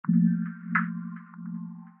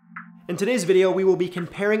In today's video, we will be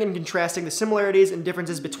comparing and contrasting the similarities and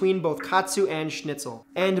differences between both katsu and schnitzel.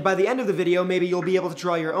 And by the end of the video, maybe you'll be able to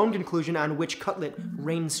draw your own conclusion on which cutlet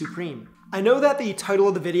reigns supreme. I know that the title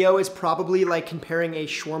of the video is probably like comparing a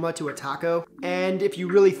shawarma to a taco, and if you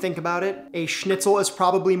really think about it, a schnitzel is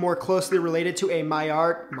probably more closely related to a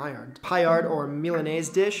Paillard or Milanese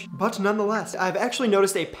dish, but nonetheless, I've actually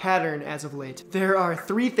noticed a pattern as of late. There are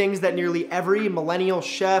three things that nearly every millennial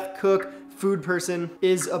chef, cook, food person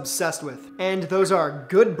is obsessed with. And those are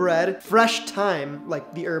good bread, fresh thyme,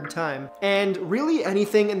 like the herb thyme, and really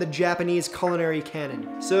anything in the Japanese culinary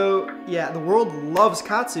canon. So yeah, the world loves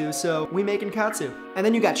katsu, so we make in katsu. And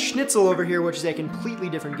then you got schnitzel over here, which is a completely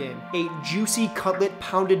different game. A juicy cutlet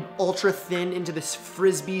pounded ultra thin into this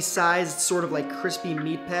frisbee-sized, sort of like crispy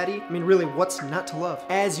meat patty. I mean, really, what's not to love?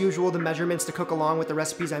 As usual, the measurements to cook along with the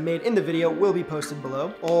recipes I made in the video will be posted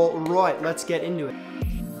below. All right, let's get into it.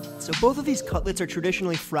 So both of these cutlets are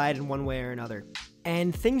traditionally fried in one way or another.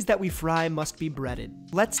 And things that we fry must be breaded.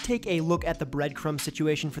 Let's take a look at the breadcrumb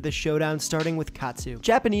situation for this showdown, starting with katsu.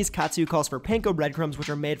 Japanese katsu calls for panko breadcrumbs, which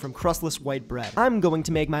are made from crustless white bread. I'm going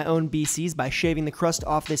to make my own BCs by shaving the crust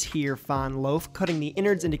off this here fond loaf, cutting the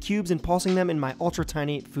innards into cubes and pulsing them in my ultra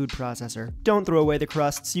tiny food processor. Don't throw away the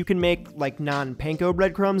crusts. You can make like non-panko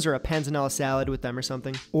breadcrumbs or a panzanella salad with them or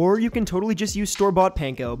something. Or you can totally just use store-bought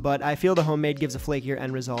panko, but I feel the homemade gives a flakier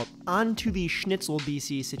end result. On to the schnitzel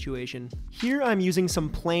BC situation. Here I'm using some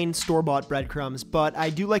plain store-bought breadcrumbs, but I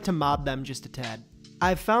do like to mob them just a tad.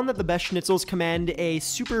 I've found that the best schnitzels command a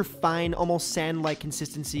super fine, almost sand-like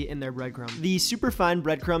consistency in their breadcrumb. The super fine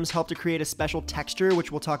breadcrumbs help to create a special texture,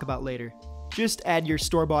 which we'll talk about later. Just add your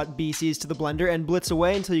store-bought BCs to the blender and blitz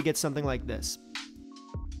away until you get something like this.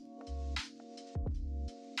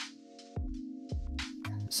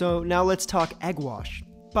 So now let's talk eggwash.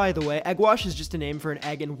 By the way, eggwash is just a name for an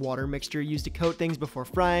egg and water mixture used to coat things before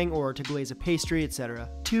frying or to glaze a pastry, etc.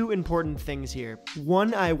 Two important things here.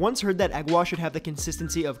 One, I once heard that eggwash should have the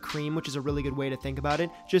consistency of cream, which is a really good way to think about it.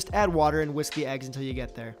 Just add water and whisk the eggs until you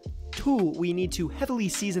get there. Two, we need to heavily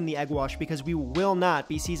season the eggwash because we will not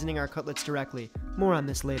be seasoning our cutlets directly. More on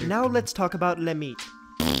this later. Now let's talk about le meat.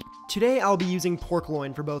 Today I'll be using pork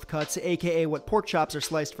loin for both cuts, aka what pork chops are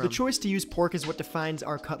sliced from. The choice to use pork is what defines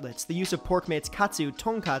our cutlets. The use of pork makes katsu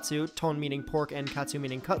tonkatsu, ton meaning pork and katsu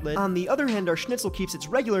meaning cutlet. On the other hand, our schnitzel keeps its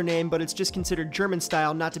regular name, but it's just considered German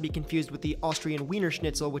style, not to be confused with the Austrian Wiener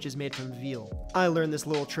Schnitzel, which is made from veal. I learned this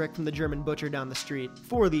little trick from the German butcher down the street.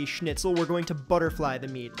 For the schnitzel, we're going to butterfly the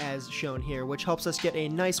meat, as shown here, which helps us get a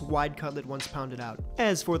nice wide cutlet once pounded out.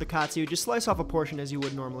 As for the katsu, just slice off a portion as you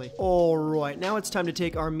would normally. Alright, now it's time to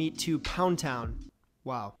take our meat to Pound Town.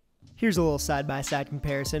 Wow. Here's a little side-by-side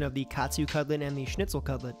comparison of the katsu cutlet and the schnitzel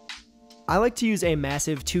cutlet. I like to use a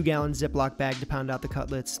massive 2-gallon Ziploc bag to pound out the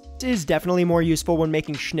cutlets. It is definitely more useful when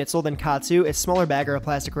making schnitzel than katsu. A smaller bag or a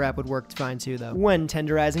plastic wrap would work fine too though. When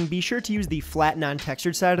tenderizing, be sure to use the flat,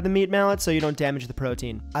 non-textured side of the meat mallet so you don't damage the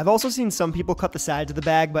protein. I've also seen some people cut the sides of the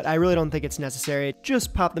bag, but I really don't think it's necessary.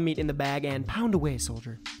 Just pop the meat in the bag and pound away,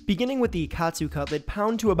 soldier. Beginning with the katsu cutlet,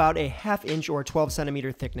 pound to about a 1/2 inch or 12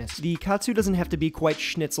 centimeter thickness. The katsu doesn't have to be quite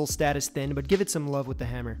schnitzel status thin, but give it some love with the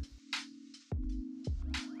hammer.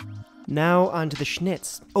 Now onto the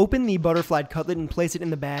schnitz. Open the butterflied cutlet and place it in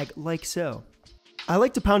the bag like so. I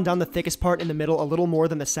like to pound down the thickest part in the middle a little more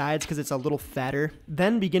than the sides because it's a little fatter.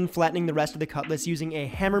 Then begin flattening the rest of the cutlets using a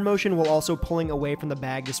hammer motion while also pulling away from the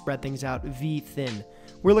bag to spread things out V-thin.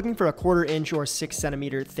 We're looking for a 1/4 inch or 6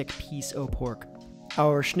 centimeter thick piece of pork.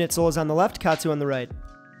 Our schnitzel is on the left, katsu on the right.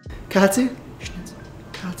 Katsu, schnitzel,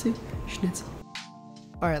 katsu, schnitzel.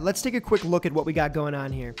 Alright, let's take a quick look at what we got going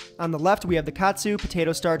on here. On the left, we have the katsu,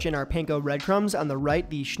 potato starch, and our panko breadcrumbs. On the right,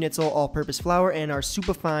 the schnitzel all-purpose flour and our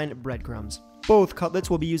super-fine breadcrumbs. Both cutlets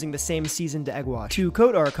will be using the same seasoned eggwash. To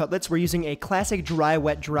coat our cutlets, we're using a classic dry,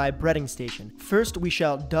 wet, dry breading station. First, we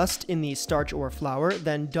shall dust in the starch or flour,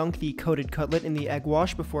 then dunk the coated cutlet in the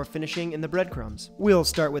eggwash before finishing in the breadcrumbs. We'll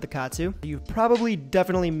start with the katsu. You've probably,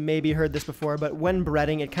 definitely, maybe heard this before, but when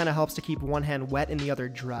breading, it kind of helps to keep one hand wet and the other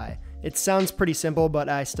dry. It sounds pretty simple, but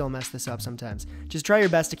I still mess this up sometimes. Just try your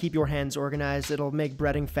best to keep your hands organized. It'll make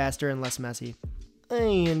breading faster and less messy.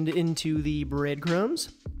 And into the breadcrumbs.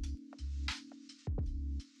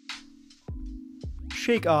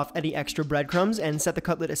 Shake off any extra breadcrumbs and set the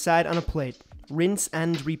cutlet aside on a plate. Rinse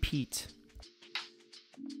and repeat.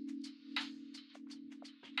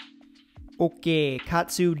 Okay,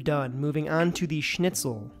 katsu done. Moving on to the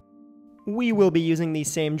schnitzel. We will be using the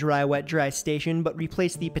same dry, wet, dry station, but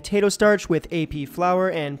replace the potato starch with AP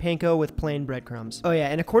flour and panko with plain breadcrumbs. Oh yeah,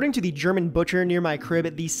 and according to the German butcher near my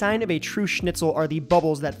crib, the sign of a true schnitzel are the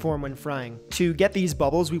bubbles that form when frying. To get these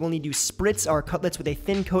bubbles, we will need to spritz our cutlets with a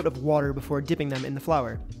thin coat of water before dipping them in the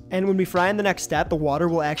flour. And when we fry in the next step, the water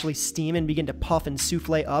will actually steam and begin to puff and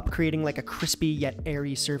souffle up, creating like a crispy yet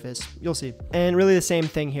airy surface. You'll see. And really the same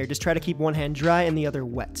thing here, just try to keep one hand dry and the other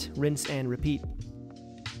wet. Rinse and repeat.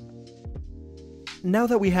 Now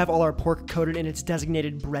that we have all our pork coated in its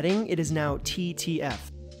designated breading, it is now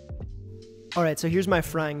TTF. Alright, so here's my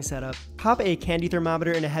frying setup. Pop a candy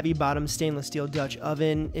thermometer in a heavy bottom stainless steel Dutch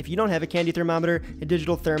oven. If you don't have a candy thermometer, a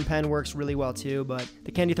digital therm pen works really well too, but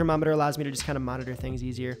the candy thermometer allows me to just kind of monitor things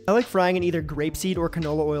easier. I like frying in either grapeseed or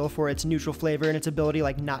canola oil for its neutral flavor and its ability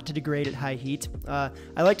like not to degrade at high heat. I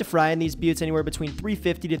like to fry in these buttes anywhere between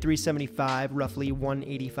 350 to 375, roughly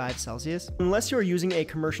 185 Celsius. Unless you're using a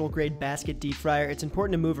commercial grade basket deep fryer, it's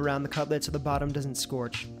important to move around the cutlet so the bottom doesn't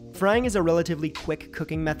scorch. Frying is a relatively quick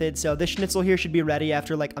cooking method, so this schnitzel here should be ready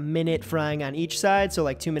after like a minute frying on each side, so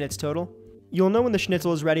like 2 minutes total. You'll know when the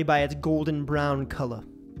schnitzel is ready by its golden brown color.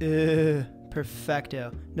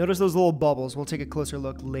 Perfecto. Notice those little bubbles. We'll take a closer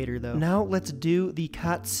look later though. Now let's do the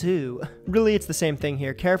katsu. Really, it's the same thing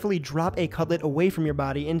here. Carefully drop a cutlet away from your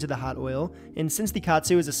body into the hot oil, and since the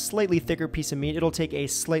katsu is a slightly thicker piece of meat, it'll take a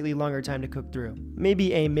slightly longer time to cook through.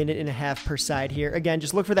 Maybe a minute and a half per side here. Again,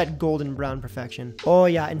 just look for that golden brown perfection. Oh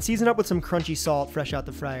yeah, and season up with some crunchy salt fresh out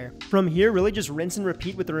the fryer. From here, really just rinse and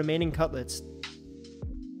repeat with the remaining cutlets.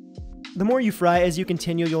 The more you fry, as you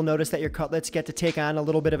continue, you'll notice that your cutlets get to take on a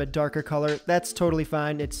little bit of a darker color. That's totally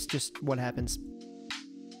fine, it's just what happens.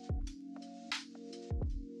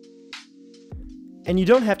 And you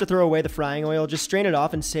don't have to throw away the frying oil, just strain it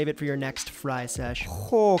off and save it for your next fry sesh.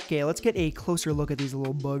 Okay, let's get a closer look at these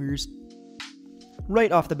little buggers.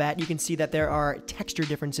 Right off the bat, you can see that there are texture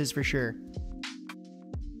differences for sure.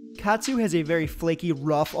 Katsu has a very flaky,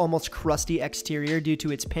 rough, almost crusty exterior due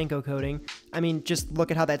to its panko coating. I mean, just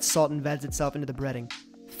look at how that salt embeds itself into the breading.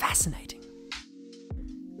 Fascinating.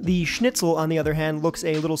 The schnitzel, on the other hand, looks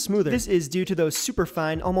a little smoother. This is due to those super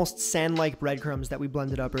fine, almost sand-like breadcrumbs that we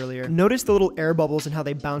blended up earlier. Notice the little air bubbles and how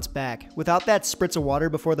they bounce back. Without that spritz of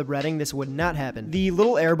water before the breading, this would not happen. The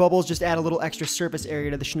little air bubbles just add a little extra surface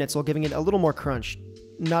area to the schnitzel, giving it a little more crunch.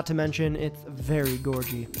 Not to mention, it's very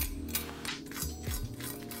gorgy.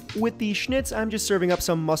 With the schnitz, I'm just serving up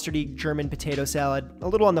some mustardy German potato salad, a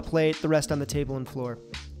little on the plate, the rest on the table and floor.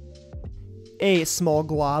 A small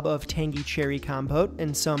glob of tangy cherry compote,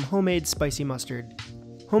 and some homemade spicy mustard.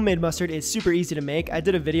 Homemade mustard is super easy to make. I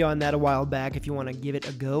did a video on that a while back. If you want to give it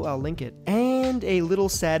a go, I'll link it. And a little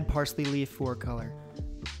sad parsley leaf for color.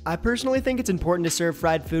 I personally think it's important to serve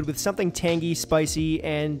fried food with something tangy, spicy,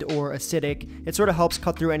 and or acidic. It sort of helps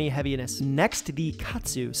cut through any heaviness. Next, the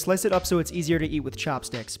katsu. Slice it up so it's easier to eat with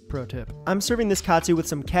chopsticks. Pro tip. I'm serving this katsu with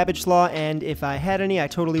some cabbage slaw, and if I had any, I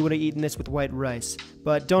totally would have eaten this with white rice.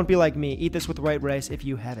 But don't be like me. Eat this with white rice if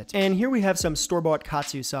you have it. And here we have some store-bought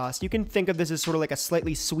katsu sauce. You can think of this as sort of like a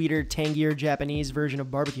slightly sweeter, tangier Japanese version of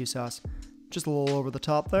barbecue sauce. Just a little over the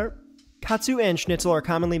top there. Katsu and schnitzel are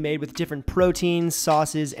commonly made with different proteins,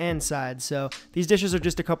 sauces, and sides, so these dishes are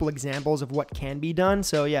just a couple examples of what can be done,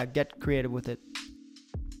 so yeah, get creative with it.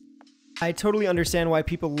 I totally understand why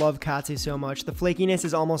people love katsu so much. The flakiness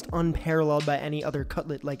is almost unparalleled by any other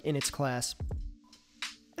cutlet, like in its class.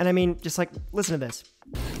 And I mean, just like, listen to this.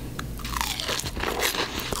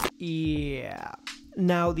 Yeah.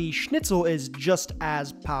 Now, the schnitzel is just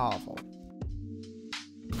as powerful.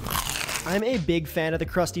 I'm a big fan of the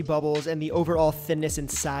crusty bubbles and the overall thinness and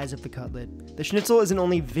size of the cutlet. The schnitzel isn't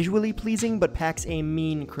only visually pleasing, but packs a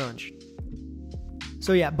mean crunch.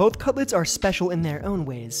 So yeah, both cutlets are special in their own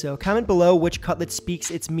ways, so comment below which cutlet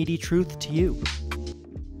speaks its meaty truth to you.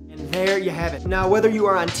 And there you have it. Now, whether you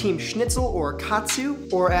are on Team Schnitzel or Katsu,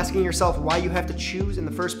 or asking yourself why you have to choose in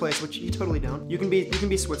the first place, which you totally don't, you can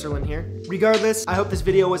be Switzerland here. Regardless, I hope this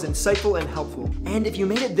video was insightful and helpful. And if you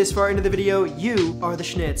made it this far into the video, you are the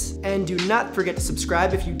Schnitz. And do not forget to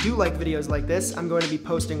subscribe if you do like videos like this. I'm going to be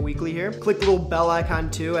posting weekly here. Click the little bell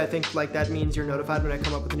icon too. I think like that means you're notified when I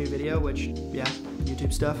come up with a new video, which, yeah,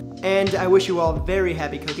 YouTube stuff. And I wish you all very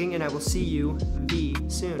happy cooking, and I will see you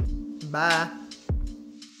soon. Bye.